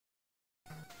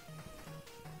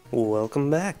Welcome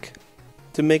back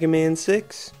to Mega Man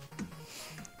 6.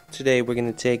 Today we're going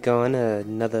to take on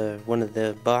another one of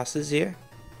the bosses here.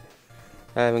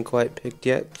 I haven't quite picked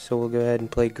yet, so we'll go ahead and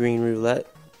play Green Roulette.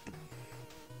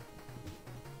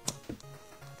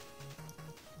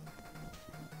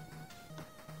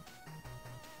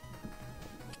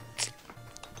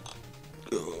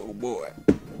 Oh boy.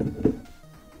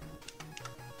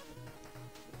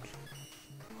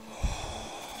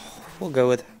 We'll go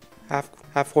with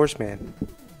half horseman.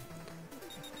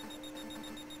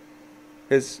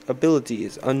 His ability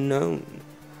is unknown.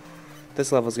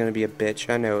 This level's gonna be a bitch,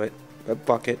 I know it. But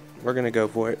fuck it, we're gonna go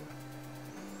for it.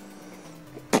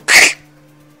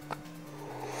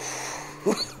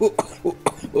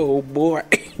 Oh boy.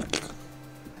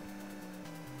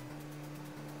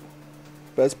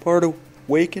 Best part of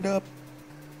waking up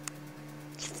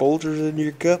is Folgers in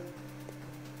your cup.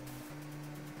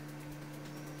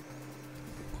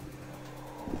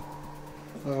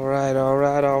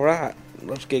 Alright.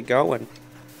 Let's get going.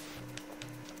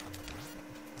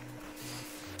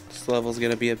 This level's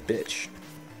gonna be a bitch.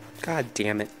 God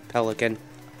damn it, Pelican.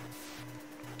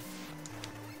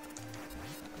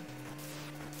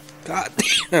 God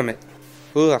damn it.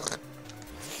 Ugh.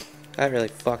 That really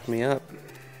fucked me up.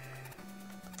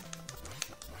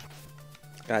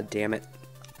 God damn it.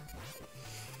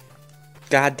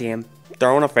 God damn.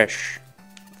 Throwing a fish.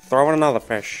 Throwing another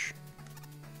fish.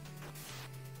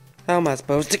 How am I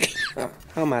supposed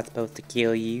to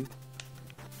kill you?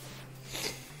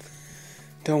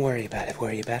 Don't worry about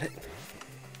it,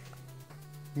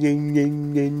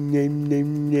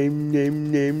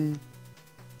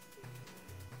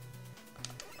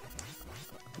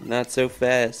 Not so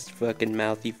fast, fucking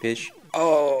mouthy fish.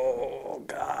 Oh,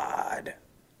 God.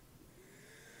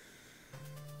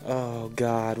 Oh,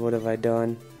 God, what have I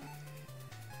done?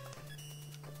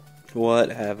 What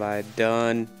have I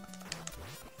done?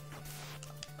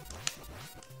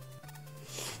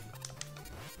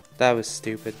 That was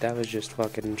stupid. That was just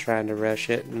fucking trying to rush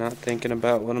it, not thinking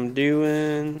about what I'm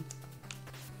doing.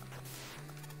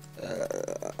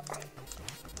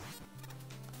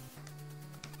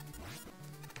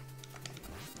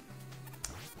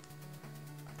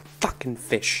 Fucking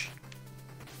fish.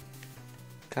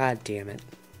 God damn it.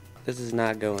 This is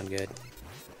not going good.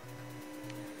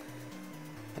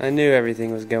 I knew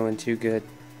everything was going too good.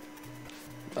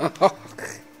 Oh,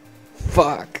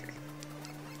 fuck.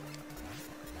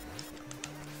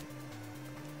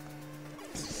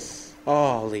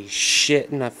 Holy shit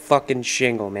in a fucking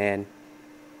shingle, man.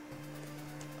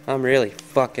 I'm really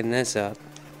fucking this up.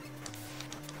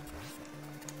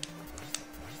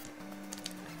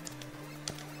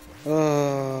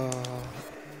 Oh.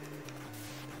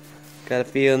 Got a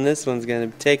feeling this one's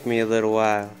gonna take me a little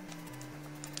while.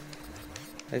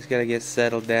 I just gotta get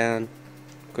settled down.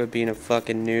 Quit being a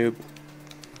fucking noob.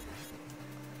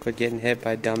 Quit getting hit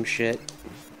by dumb shit.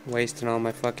 Wasting all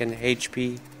my fucking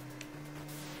HP.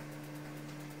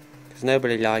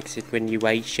 Nobody likes it when you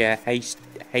waste your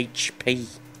HP.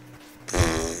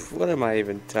 What am I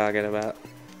even talking about?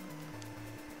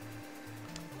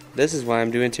 This is why I'm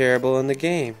doing terrible in the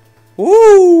game.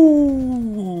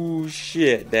 Woo!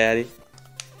 Shit, daddy.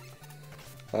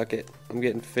 Fuck it. I'm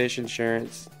getting fish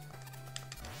insurance.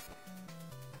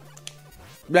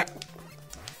 Blah.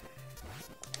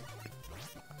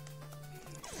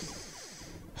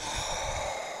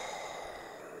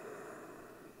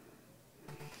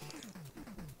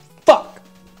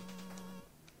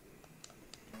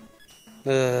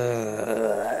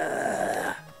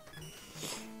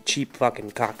 Cheap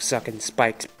fucking cocksucking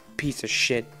spikes piece of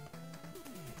shit.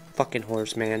 Fucking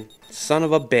horseman. Son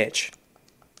of a bitch.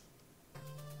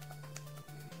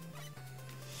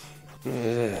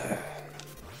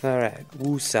 Alright.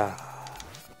 Woosah.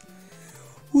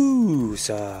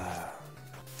 Woosah.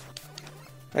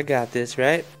 I got this,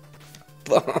 right?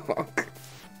 Fuck.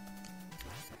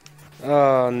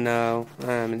 Oh no.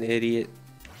 I'm an idiot.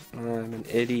 I'm an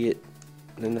idiot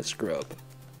and a scrub.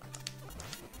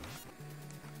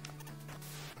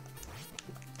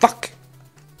 Fuck!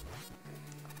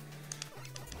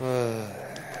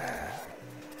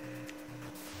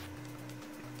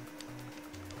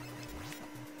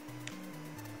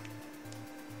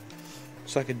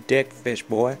 It's like a dick fish,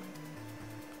 boy.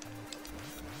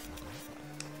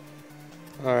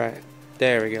 Alright,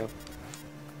 there we go.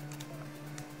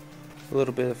 A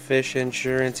little bit of fish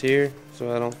insurance here,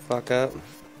 so I don't fuck up.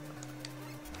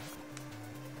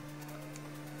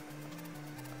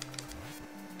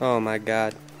 Oh my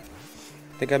god.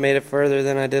 I think I made it further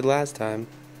than I did last time.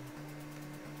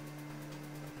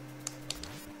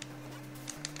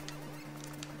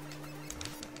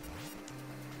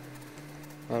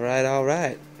 Alright,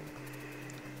 alright.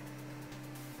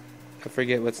 I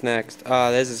forget what's next.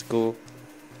 Oh, this is cool.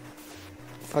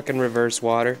 Fucking reverse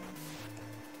water.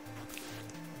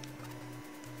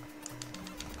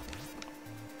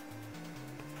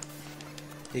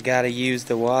 You gotta use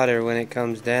the water when it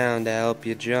comes down to help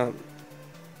you jump.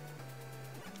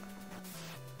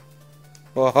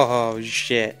 Oh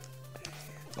shit.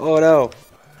 Oh no.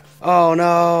 Oh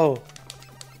no.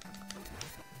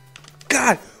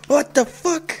 God, what the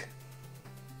fuck?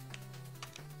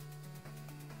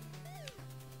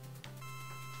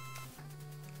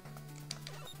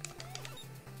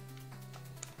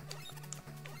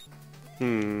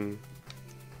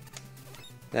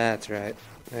 That's right.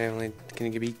 I only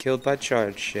can be killed by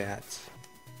charge shots.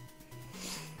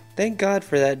 Thank God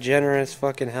for that generous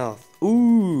fucking health.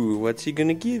 Ooh, what's he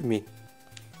gonna give me?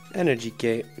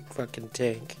 Energy fucking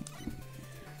tank.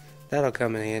 That'll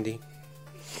come in handy.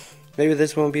 Maybe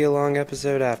this won't be a long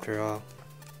episode after all.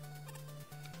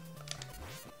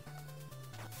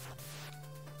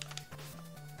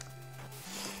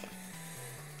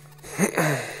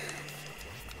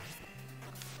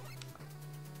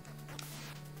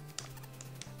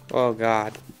 Oh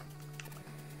God.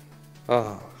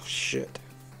 Oh shit.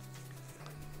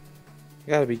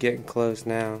 Gotta be getting close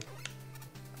now.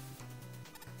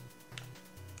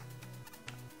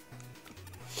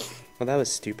 Well, that was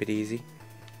stupid easy.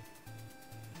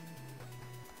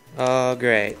 Oh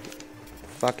great.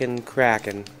 Fucking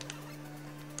Kraken.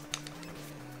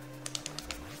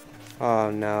 Oh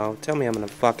no. Tell me I'm gonna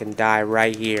fucking die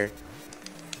right here.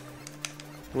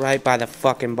 Right by the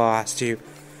fucking boss too.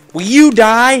 Will you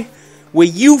die? Will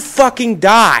you fucking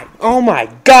die? Oh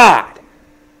my God!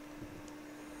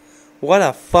 What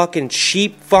a fucking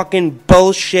cheap fucking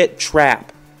bullshit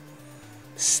trap.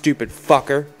 Stupid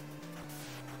fucker.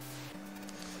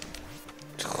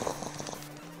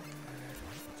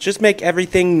 Just make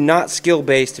everything not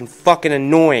skill-based and fucking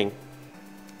annoying.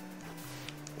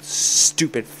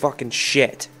 Stupid fucking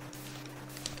shit.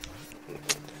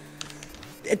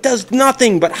 It does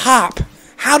nothing but hop.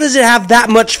 How does it have that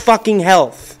much fucking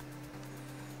health?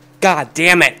 God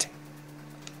damn it.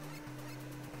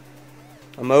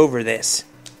 I'm over this.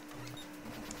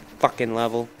 Fucking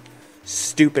level.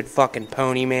 Stupid fucking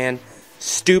pony man.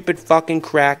 Stupid fucking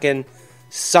Kraken.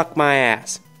 Suck my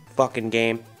ass. Fucking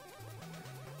game.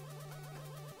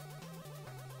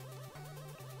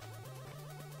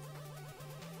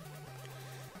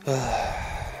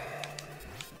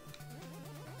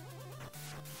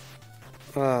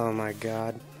 Oh my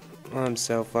God. I'm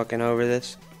so fucking over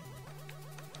this.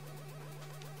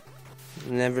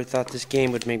 Never thought this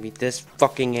game would make me this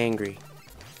fucking angry.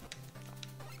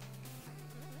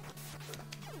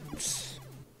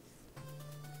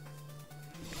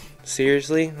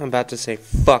 Seriously, I'm about to say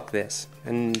fuck this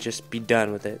and just be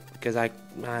done with it because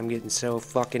I'm getting so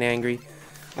fucking angry.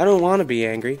 I don't want to be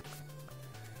angry.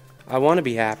 I want to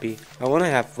be happy. I want to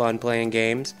have fun playing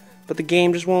games, but the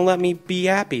game just won't let me be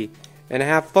happy and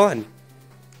have fun.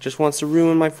 Just wants to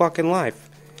ruin my fucking life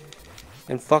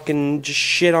and fucking just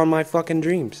shit on my fucking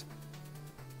dreams.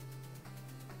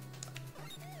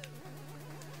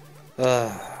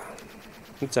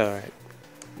 It's alright.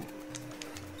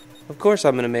 Of course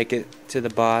I'm gonna make it to the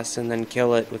boss and then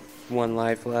kill it with one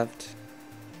life left.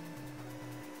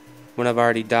 When I've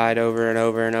already died over and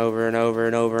over and over and over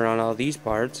and over on all these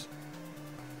parts.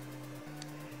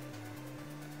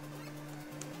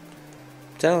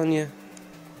 I'm telling you.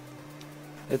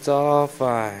 It's all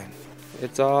fine.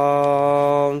 It's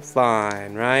all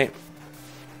fine, right?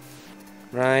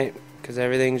 Right? Because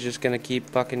everything's just gonna keep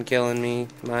fucking killing me.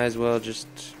 Might as well just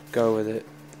go with it.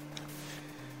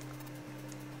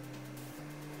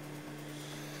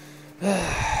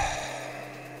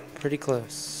 Pretty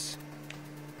close.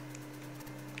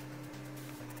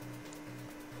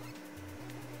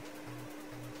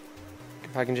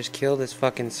 If I can just kill this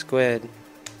fucking squid.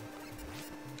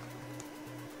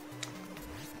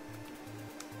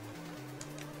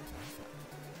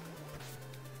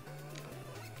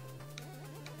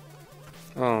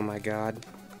 Oh my God.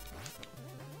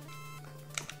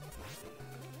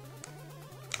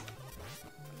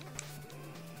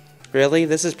 Really?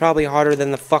 This is probably harder than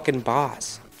the fucking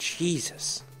boss.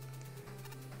 Jesus.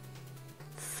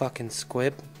 Fucking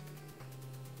squib.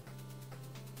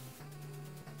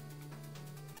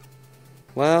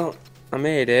 Well, I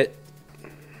made it.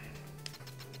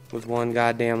 With one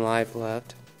goddamn life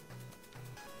left.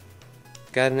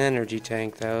 Got an energy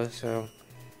tank though, so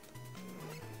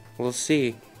we'll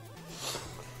see.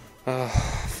 Oh,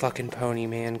 fucking pony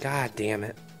man. God damn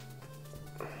it.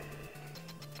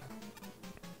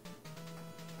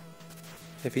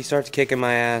 If he starts kicking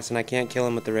my ass and I can't kill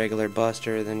him with the regular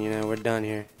buster, then, you know, we're done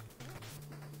here.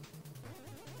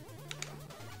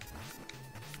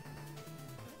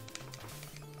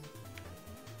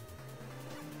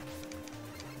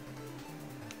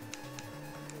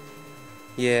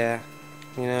 Yeah,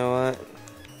 you know what?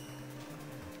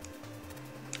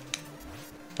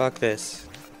 Fuck this.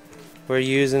 We're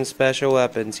using special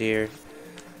weapons here.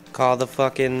 Call the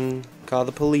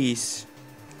police.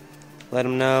 Let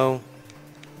them know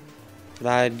that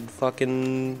I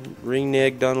fucking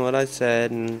reneged on what I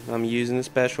said and I'm using a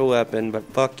special weapon, but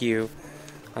fuck you.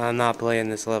 I'm not playing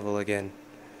this level again.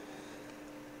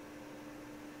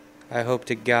 I hope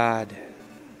to God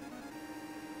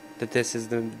that this is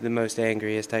the most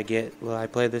angriest I get while I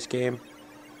play this game.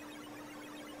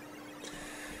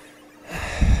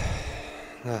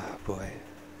 Oh boy.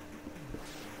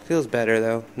 Feels better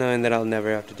though, knowing that I'll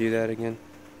never have to do that again.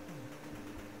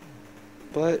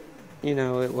 But, you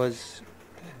know, it was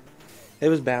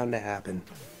bound to happen.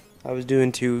 I was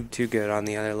doing too good on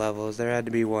the other levels. There had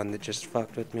to be one that just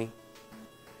fucked with me.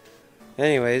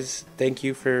 Anyways, thank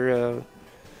you for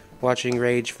watching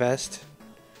Rage Fest.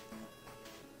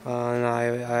 And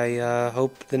I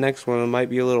hope the next one might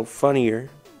be a little funnier.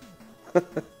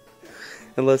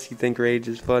 Unless you think Rage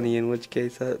is funny, in which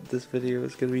case this video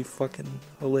is going to be fucking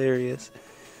hilarious.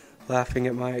 Laughing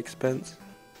at my expense.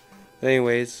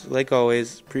 Anyways, like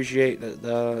always, appreciate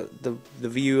the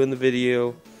view in the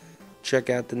video. Check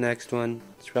out the next one.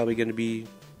 It's probably going to be,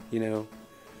 you know,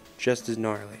 just as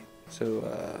gnarly.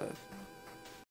 So,